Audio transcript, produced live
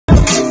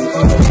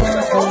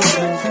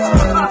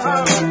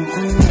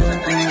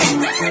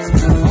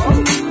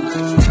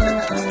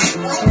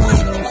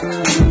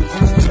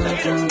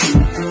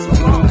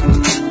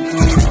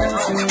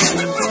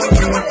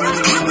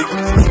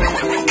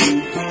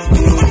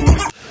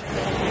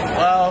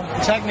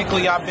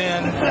technically I've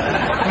been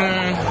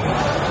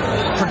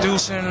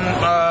producing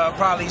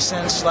probably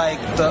since like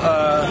the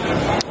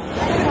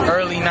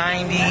early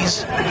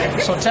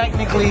 90s. So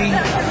technically,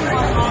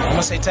 I'm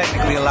gonna say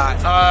technically a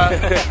lot.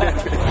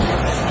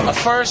 My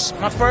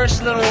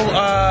first little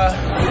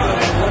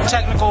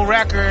technical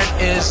record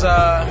is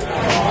a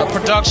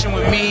production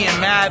with me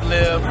and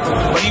Madlib,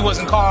 but he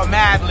wasn't called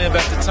Madlib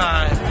at the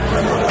time,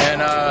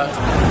 and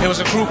it was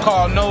a group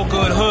called No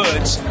Good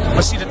Hoods.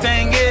 But see, the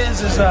thing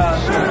is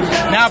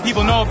now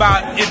people know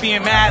about it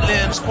being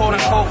Madlib's quote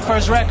unquote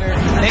first record.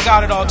 They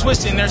got it all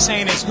twisted and they're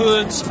saying it's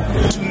Hoods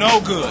to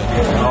No Good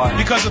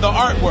because of the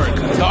artwork.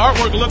 The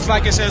artwork looks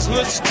like it says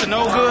Hoods to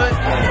No Good,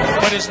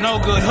 but it's No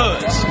Good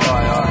Hoods.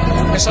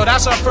 And so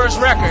that's our first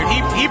record.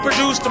 He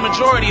produced the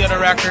majority of the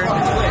record,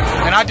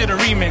 and I did a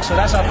remix. So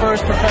that's our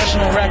first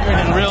professional record.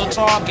 And real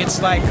talk,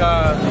 it's like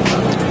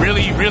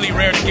really, really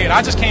rare to get.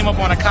 I just came up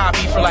on a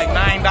copy for like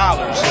 $9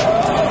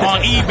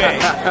 on eBay,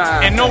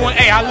 and no one.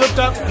 Hey, I looked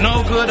up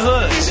No Good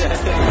Hoods,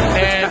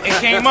 and it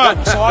came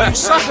up. So all you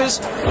suckers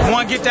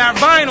want to get that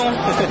vinyl,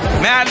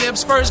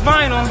 Madlib's first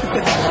vinyl,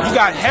 you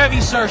got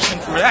heavy searching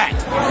for that.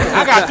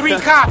 I got 3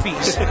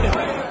 copies.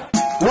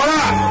 What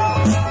up?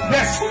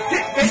 Let's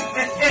get it.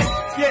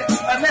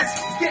 Let's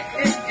get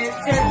it.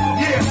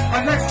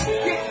 Yeah, let's get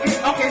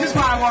it. Okay, just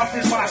vibe off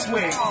this while I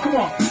swing. Come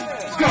on,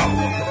 let's go.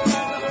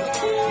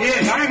 Yeah,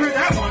 y'all ain't heard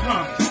that one,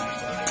 huh?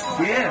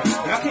 Yeah,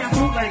 y'all can't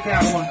bootleg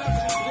that one.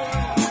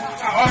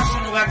 Got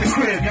Arsenal at the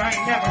crib, y'all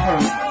ain't never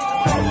heard.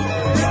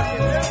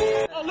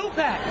 Oh, loop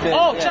pack.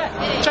 Oh,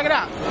 check it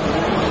out.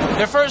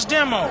 Their first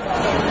demo,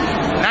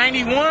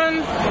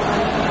 91.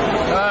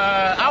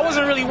 I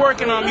wasn't really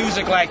working on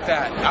music like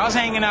that. I was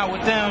hanging out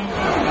with them,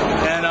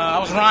 and I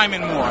was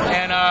rhyming more.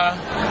 And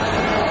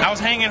I was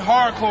hanging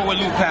hardcore with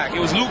Loop Pack. It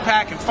was Loop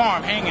Pack and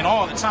Farm hanging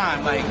all the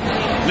time. Like,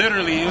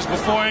 literally, it was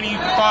before any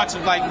thoughts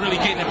of like really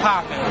getting it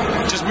popping.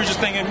 We're just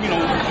thinking, you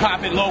know,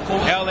 pop it local,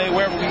 LA,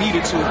 wherever we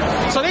needed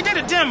to. So they did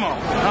a demo.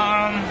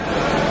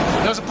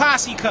 There was a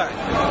posse cut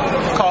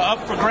called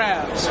Up for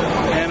Grabs,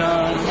 and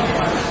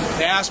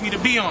they asked me to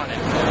be on it.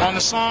 On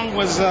the song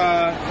was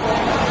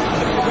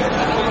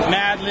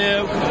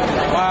Madlib,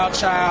 Wild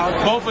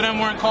Child. Both of them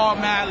weren't called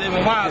Madlib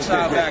and Wild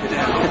Child back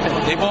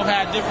then. They both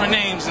had different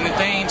names, and if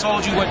they ain't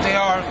told you what they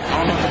are, I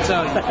don't know what to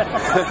tell you.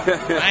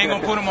 I ain't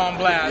gonna put them on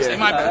blast. They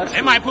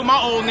might put my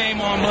old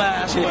name on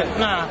blast, but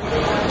nah.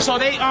 So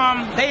they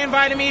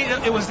invited me.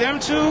 It was them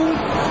two.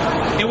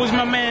 It was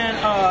my man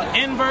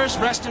Inverse,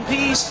 rest in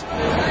peace,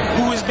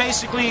 who is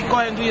basically, go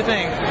ahead and do your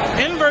thing.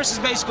 Inverse is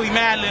basically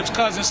Madlib's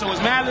cousin, so it's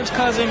Madlib's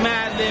cousin,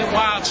 Madlib,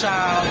 Wild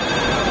Child.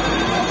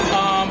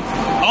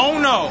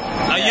 Ono,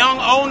 a young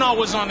Ono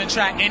was on the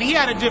track, and he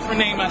had a different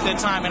name at that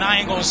time, and I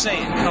ain't gonna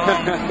say it.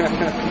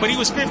 But he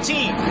was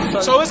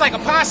 15. So it was like a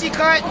posse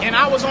cut, and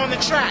I was on the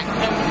track.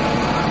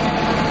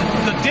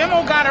 And the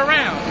demo got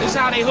around. This is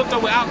how they hooked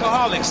up with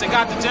Alcoholics. They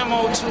got the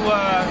demo to,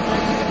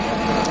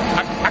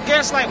 I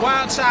guess like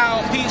Wild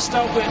Child pieced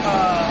up with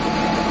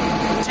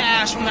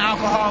Tash from the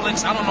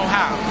Alcoholics. I don't know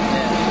how.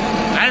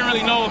 I didn't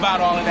really know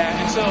about all of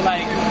that until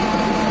like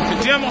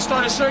the demo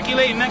started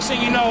circulating. Next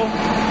thing you know,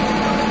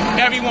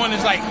 everyone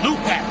is like, Loop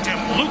Pack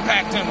demo, Loop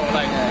Pack demo.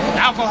 Like,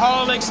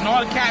 Alcoholics and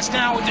all the cats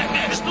down with that,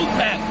 man, it's Loop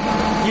Pack.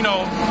 You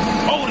know,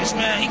 Otis,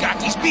 man, he got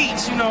these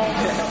beats, you know.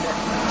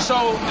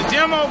 So the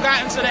demo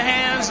got into the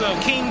hands of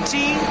King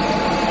T.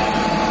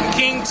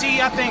 King T,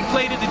 I think,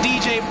 played it to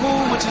DJ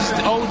Pooh, which is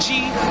the OG.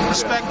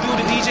 Respect due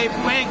to DJ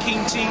Pooh and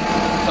King T.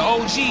 The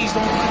OGs,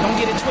 don't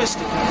get it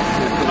twisted.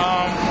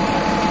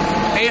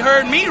 They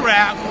heard me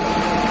rap.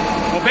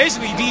 Well,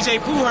 basically, DJ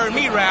Pooh heard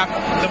me rap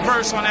the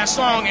verse on that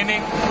song, and they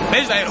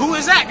was like, who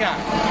is that guy?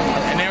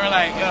 And they were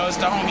like, yo,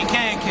 it's the homie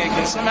Kankick.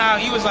 And somehow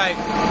he was like,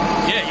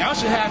 yeah, y'all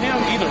should have him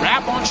either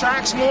rap on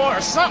tracks more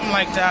or something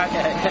like that.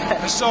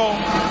 And so,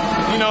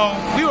 you know,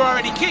 we were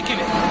already kicking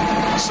it.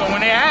 So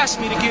when they asked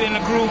me to get in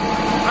the group,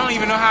 I don't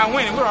even know how I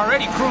went. We were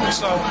already crew,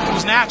 so it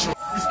was natural.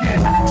 Let's get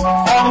it.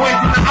 All the way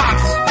from the Ox,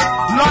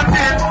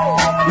 London,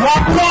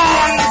 walk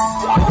on,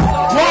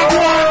 walk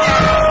on.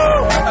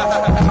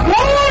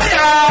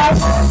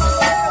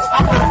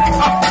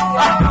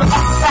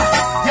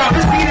 Yo,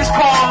 this beat is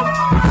called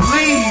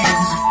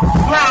Leaves,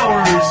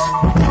 Flowers,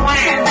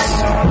 Plants,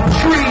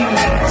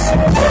 Trees.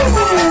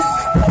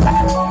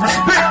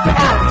 Respect the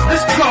earth.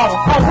 Let's go.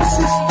 Oh, what's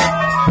this?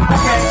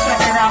 Okay,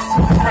 check it out.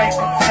 Great.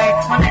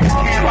 My name is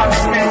Cam. I'm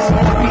Spence.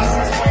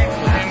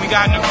 And we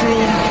got in the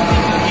crew.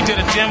 He did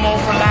a demo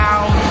for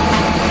Loud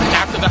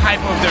after the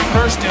hype of their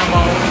first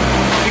demo.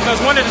 Because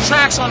one of the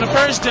tracks on the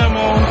first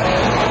demo,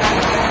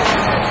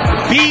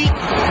 beat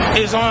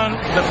is on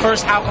the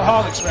first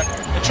Alcoholics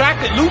record. The track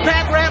that Loop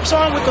Pack raps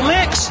on with the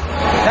licks,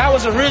 that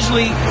was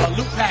originally a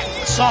Loop Pack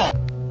song.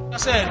 I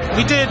said,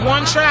 we did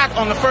one track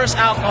on the first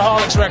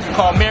Alcoholics record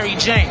called Mary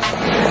Jane.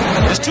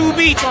 There's 2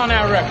 beats on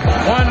that record,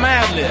 one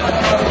Madlib.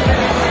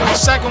 The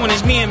second one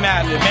is me and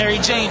Madlib, Mary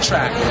Jane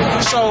track.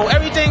 So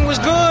everything was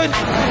good.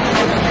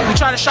 We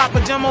tried to shop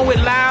a demo with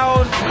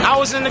Loud. I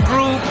was in the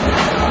group.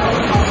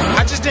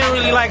 I just didn't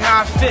really like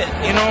how I fit,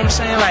 you know what I'm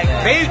saying? Like,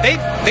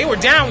 they were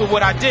down with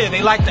what I did.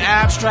 They liked the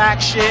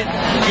abstract shit.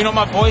 You know,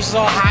 my voice is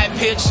all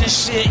high-pitched and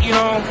shit, you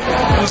know?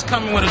 It was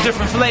coming with a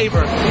different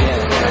flavor.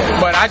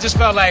 But I just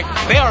felt like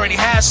they already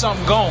had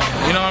something going,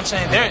 you know what I'm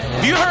saying?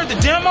 If you heard the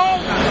demo,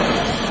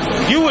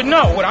 you would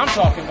know what I'm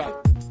talking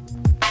about.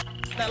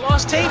 That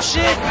lost tape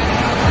shit,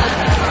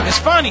 it's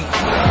funny.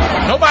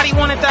 Nobody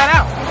wanted that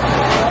out.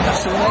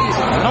 That's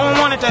amazing. No one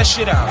wanted that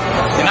shit out.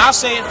 And I'll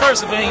say it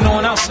first if ain't no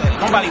one else said it.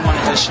 Nobody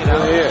wanted that shit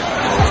out.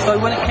 So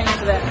when it came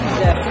to that,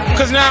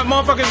 because now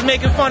motherfuckers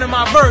making fun of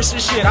my verse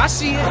and shit. I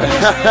see it. You know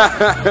what I'm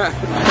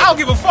saying? I don't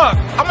give a fuck.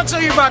 I'm gonna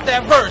tell you about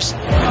that verse.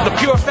 The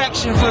pure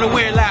affection for the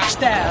weird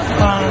lifestyle.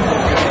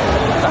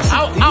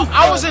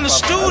 I was in the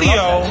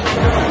studio.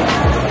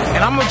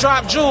 And I'm gonna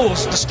drop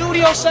jewels. The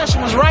studio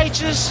session was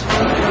righteous,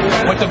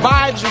 but the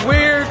vibes were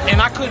weird,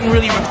 and I couldn't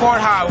really record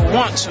how I would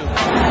want to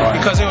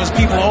because there was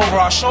people over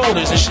our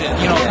shoulders and shit,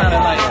 you know, kind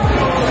of like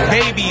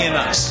babying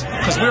us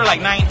because we were like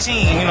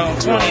 19, you know,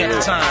 20 at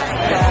the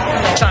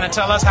time, trying to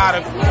tell us how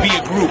to be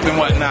a group and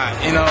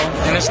whatnot, you know.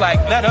 And it's like,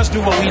 let us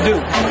do what we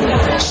do.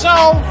 So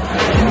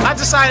I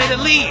decided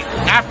to leave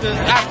after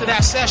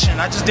that session.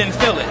 I just didn't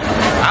feel it.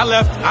 I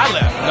left.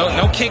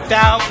 No kicked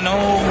out, no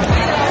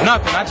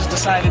nothing. I just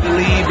decided to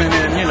leave. And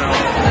then, you know,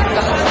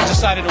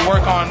 decided to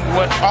work on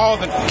what all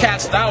the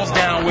cats that I was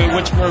down with,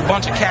 which were a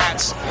bunch of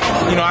cats,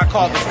 you know, I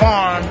called the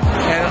farm.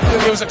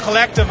 And it was a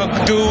collective of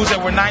dudes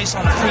that were nice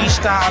on the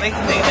freestyle. They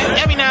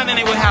every now and then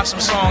they would have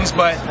some songs,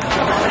 but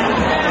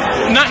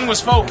nothing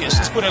was focused,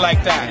 let's put it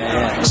like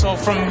that. So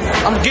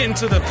I'm getting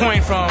to the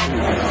point from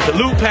the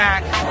loop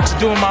pack to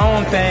doing my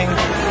own thing.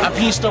 I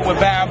pieced up with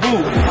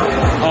Babu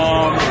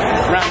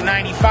around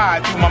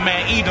 95 through my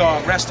man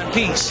A.D.D, rest in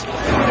peace.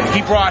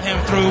 He brought him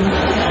through,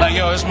 like,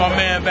 yo, this is my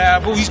man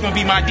Babu, he's gonna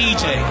be my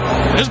DJ.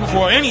 This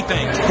before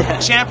anything,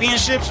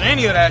 championships or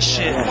any of that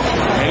shit.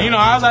 And you know,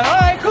 I was like,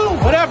 alright, cool,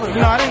 whatever. You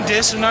know, I didn't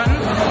diss or nothing.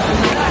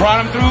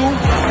 Brought him through,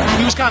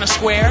 he was kind of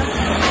square,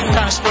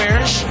 kind of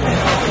squarish.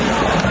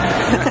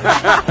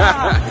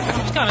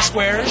 He's kind of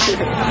squarish.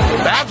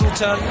 Babs will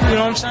tell you, you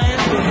know what I'm saying?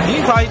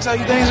 He'll probably tell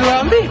you things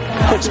about me.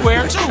 I'm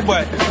square too,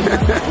 but,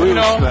 you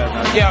know,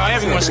 yeah,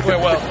 everyone's square.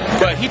 Well,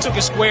 but he took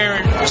his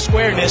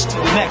squareness to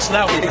the next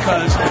level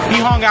because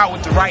he hung out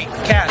with the right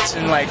cats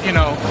and, like, you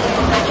know,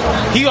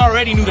 he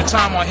already knew the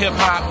time on hip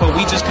hop, but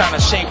we just kind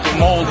of shaped and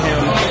molded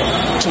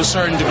him to a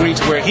certain degree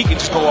to where he could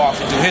just go off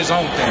and do his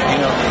own thing, you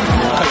know,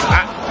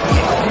 because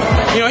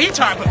you know, he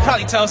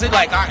probably tells it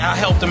like I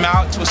helped him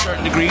out to a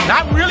certain degree.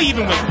 Not really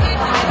even with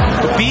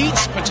the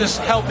beats, but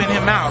just helping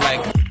him out.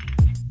 Like,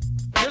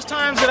 there's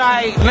times that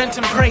I lent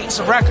him crates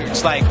of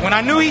records. Like, when I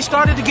knew he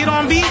started to get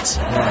on beats,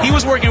 he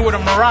was working with a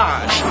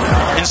Mirage,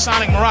 and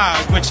Sonic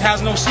Mirage, which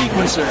has no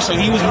sequencer. So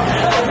he was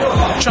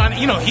trying to,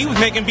 you know, he was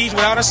making beats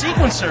without a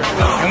sequencer.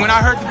 And when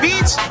I heard the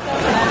beats,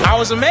 I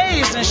was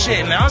amazed and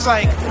shit. And I was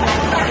like,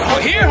 well,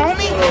 here,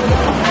 homie.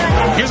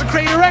 Here's a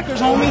crate of records,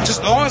 homie.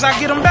 Just as long as I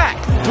get them back,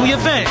 do your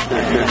thing.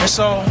 And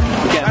so,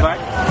 get them back?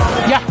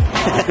 Yeah.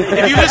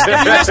 If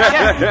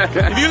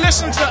you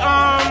listen to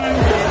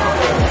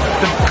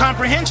the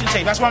comprehension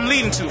tape, that's what I'm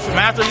leading to. From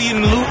after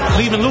leaving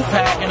Loop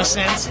Pack, in a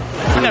sense,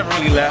 I never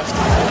really left.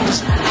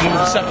 Just moved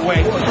a separate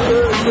way.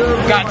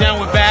 Got down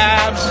with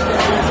Babs.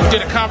 We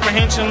did a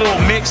comprehension little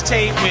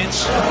mixtape,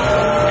 which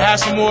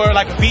has some more,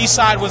 like a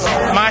B-side was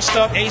my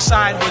stuff,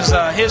 A-side was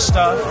his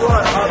stuff.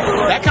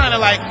 That kind of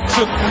like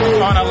took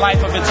on a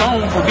life of its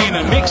own for being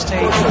a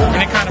mixtape,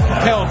 and it kind of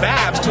propelled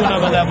Babs to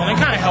another level, and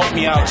it kind of helped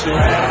me out too.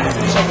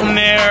 So from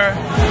there,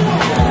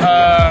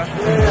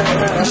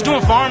 I'm just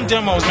doing farm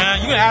demos, man.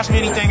 You can ask me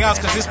anything else,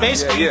 because it's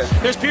basically,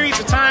 there's periods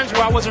of times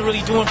where I wasn't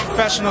really doing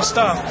professional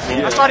stuff.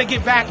 I started to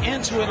get back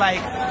into it, like,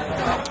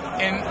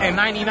 in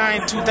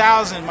 99,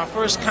 2000, my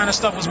first kind of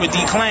stuff was with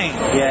D-Claim.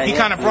 He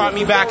kind of brought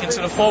me back into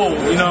the fold,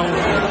 you know.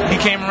 He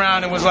came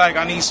around and was like,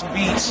 I need some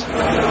beats,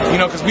 you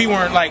know, because we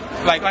weren't like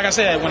I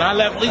said, when I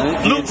left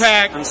Loop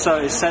Pack. And so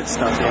it said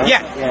stuff,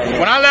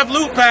 When I left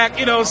Loop Pack,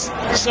 you know,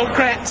 some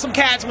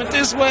cats went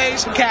this way,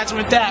 some cats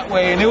went that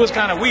way, and it was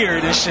kind of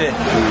weird and shit.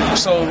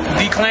 So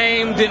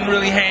D-Claim didn't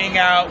really hang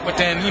out, but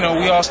then, you know,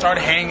 we all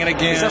started hanging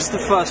again. That's the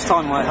first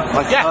time I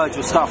heard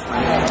your stuff,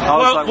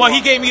 man. Well,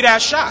 he gave me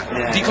that shot.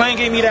 D-Claim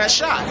gave me that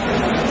shot.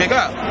 Big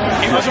up.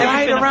 It was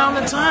right around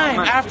the time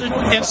after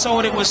And So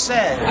It Was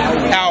Said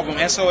album,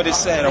 And So It Is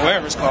Said, or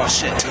whatever it's called,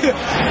 shit.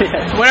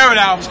 Whatever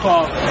the album's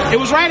called. It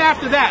was right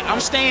after that. I'm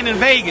staying in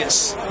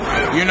Vegas,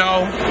 you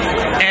know,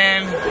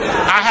 and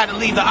I had to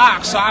leave the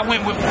Ox, so I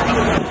went with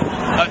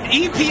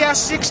EPS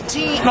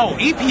 16, no,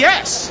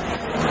 EPS.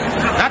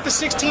 Not the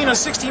 16 or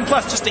 16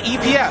 plus, just the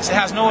EPS. It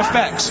has no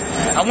effects.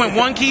 I went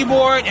one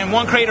keyboard and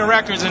one crate of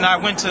records, and I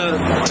went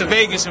to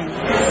Vegas, and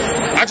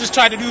I just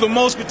tried to do the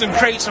most with them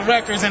crates of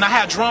records, and I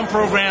had drum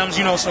programs,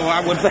 you know, so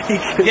I would,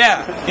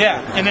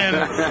 and then,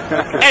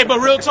 hey, but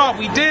real talk,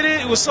 we did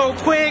it. It was so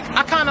quick.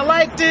 I kind of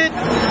liked it.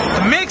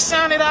 The mix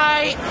sounded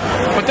aight,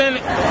 but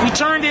then we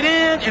turned it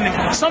in,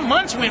 and some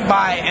months went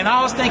by, and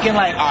I was thinking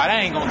like, oh, that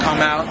ain't gonna come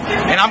out,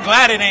 and I'm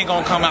glad it ain't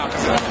gonna come out,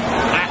 because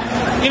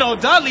you know,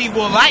 Dudley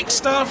will like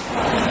stuff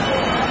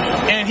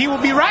and he will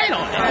be right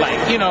on it.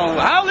 Like, you know,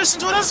 I'll listen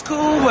to it, that's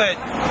cool, but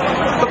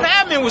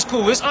Badman was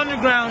cool. It's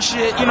underground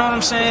shit, you know what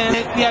I'm saying?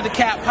 We had the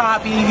Cat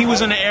Poppy, he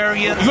was in the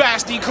area. You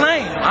asked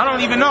D-Claim, I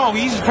don't even know,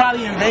 he's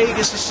probably in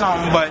Vegas or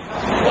something, but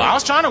well, I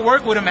was trying to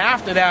work with him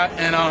after that,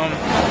 and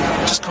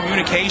just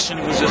communication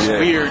was just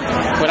weird.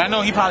 But I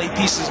know he probably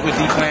pieces with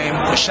D-Claim.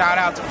 But shout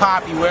out to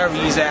Poppy wherever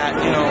he's at,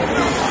 you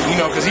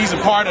know, because he's a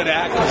part of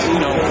that. Cause, you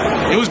know,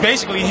 it was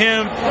basically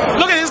him.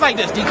 Look at this like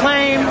this.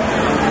 D-Claim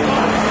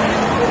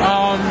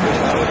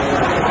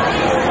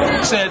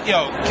said,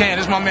 "Yo, Ken,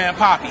 this is my man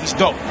Poppy. He's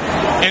dope."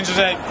 And just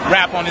said,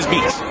 rap on his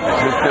beats.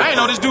 I didn't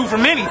know this dude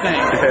from anything.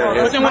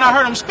 But then when I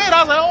heard him spit,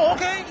 I was like, oh,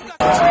 okay.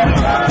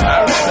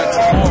 I respect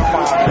the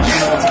forefathers, you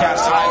know,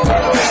 cats like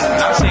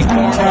I say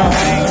cornrow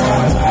names.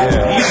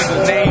 These are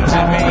the names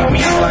that made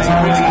me like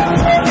really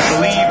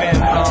believe in,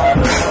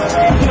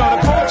 you know,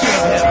 the culture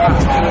of hip hop.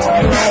 You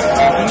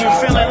know, when you're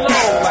feeling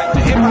low, like the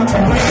hip hop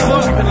will bring you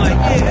up and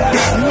like, yeah,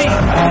 this is me.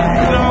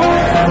 You know,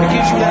 it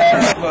gives you that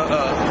kind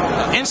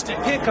of instant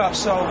pickup.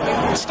 So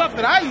the stuff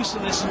that I used to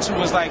listen to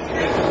was like,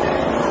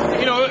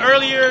 you know,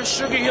 earlier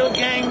Sugar Hill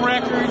Gang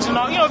records and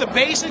all, you know, the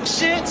basic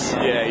shits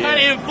kind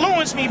of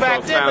influenced me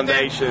back then.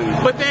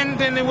 But then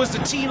there was the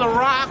Tila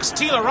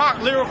Rock,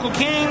 Lyrical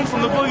King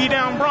from the Boogie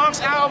Down Bronx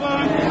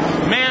album,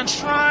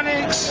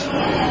 Mantronics,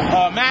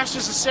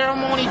 Masters of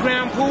Ceremony,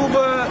 Grand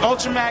Poobah,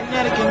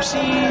 Ultramagnetic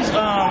MCs,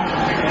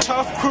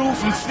 Tough Crew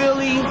from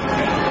Philly.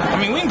 I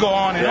mean, we can go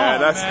on and on.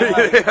 That's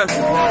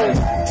man.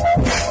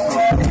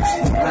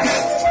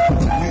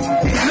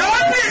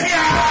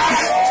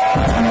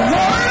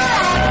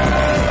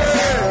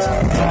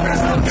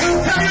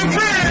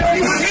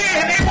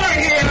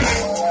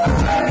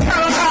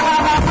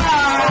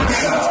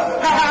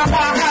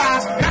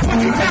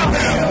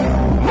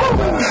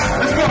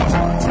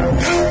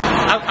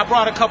 I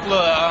brought a couple of,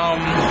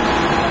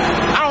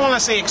 I don't want to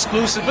say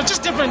exclusive, but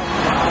just different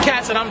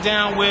cats that I'm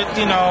down with,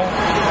 you know.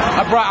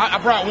 I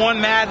brought one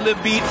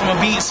Madlib beat from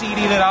a beat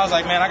CD that I was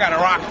like, man, I gotta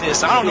rock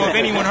this. I don't know if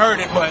anyone heard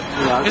it, but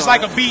it's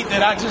like a beat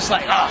that I just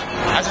like,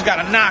 I just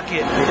gotta knock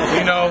it,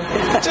 you know.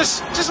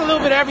 Just a little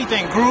bit of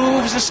everything,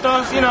 grooves and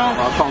stuff, you know.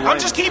 I'm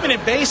just keeping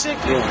it basic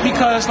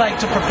because like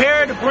to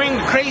prepare to bring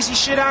the crazy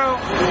shit out,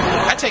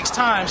 that takes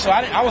time. So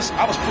I was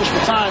pushed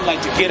for time,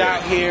 like to get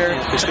out here,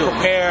 to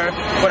prepare,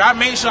 but I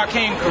made sure I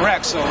came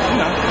correct, so you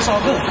know, it's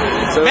all good.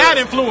 So, mad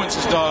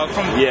influences, dog,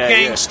 from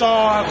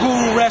Gangstar,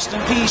 Guru, rest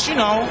in peace, you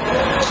know,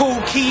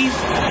 Cool Keith,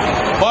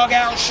 Bug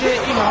Out shit,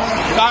 you know,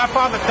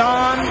 Godfather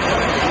Don,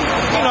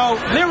 you know,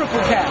 lyrical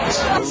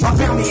cats. My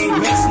family ain't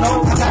rich,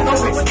 no, I got no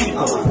rich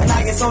people, and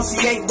I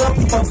associate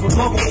wealthy folks with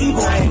global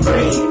evil and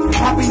greed.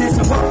 Happiness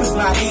and wealth is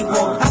not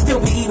equal. I still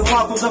be eating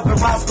waffles up in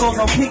Roscoe's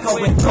on Pico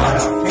with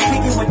butter, and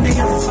kicking with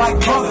niggas is like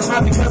brothers,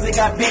 not because they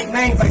got big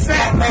names like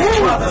Stack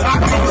Man Brothers. I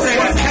can say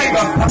that's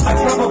nigga, that's like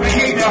rebel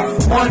behavior.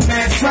 One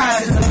man's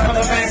trash is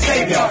another man's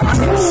savior. I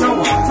need to show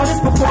up. So this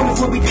performance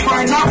will be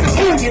defined off the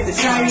I get the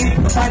shiny,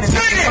 the finest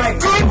right.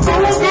 Good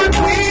food, good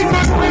weed,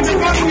 good women,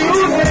 good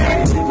music.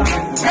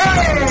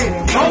 Hey,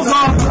 those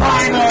are the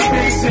finer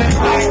things that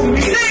life to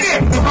me. Sing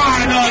it! The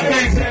finer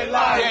things that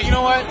life. Yeah, you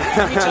know what?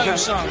 Let me tell you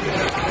something.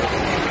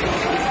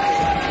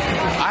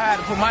 I had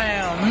to put my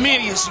hand on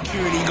many a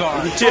security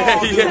guard. I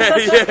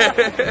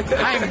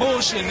ain't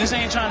bullshitting. This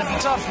ain't trying to be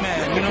tough,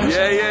 man. You know what I'm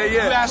saying? You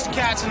ask the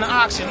cats in the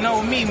auction,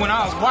 know me when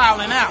I was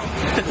wilding out.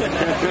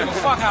 Give a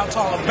fuck how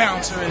tall a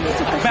bouncer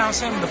is. I bounce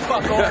him the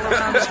fuck all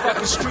around this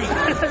fucking street.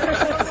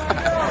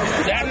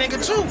 That nigga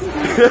too.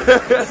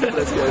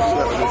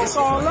 It's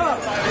all up.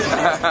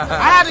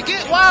 I had to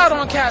get wild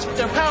on cats with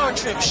their power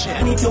trip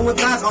shit. Need to with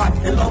God's art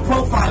and low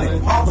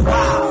profiling all the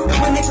while.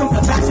 And when it comes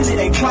to fashion, it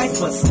ain't price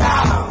but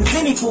style. Cause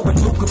any fool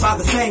with Luke could buy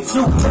the same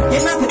suit.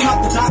 You're not to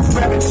talk the doctor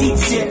wearing cheap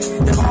shit.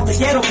 Then all the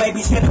ghetto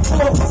babies can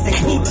afford once they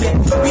keep it.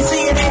 We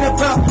see it ain't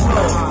about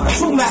clothes. A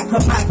true Mac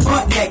come back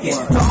butt naked.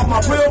 To all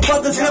my real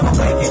brothers never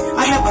fake it.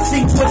 I never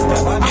seen Twister.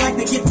 I like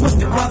to get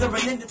twisted, brother,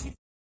 and in the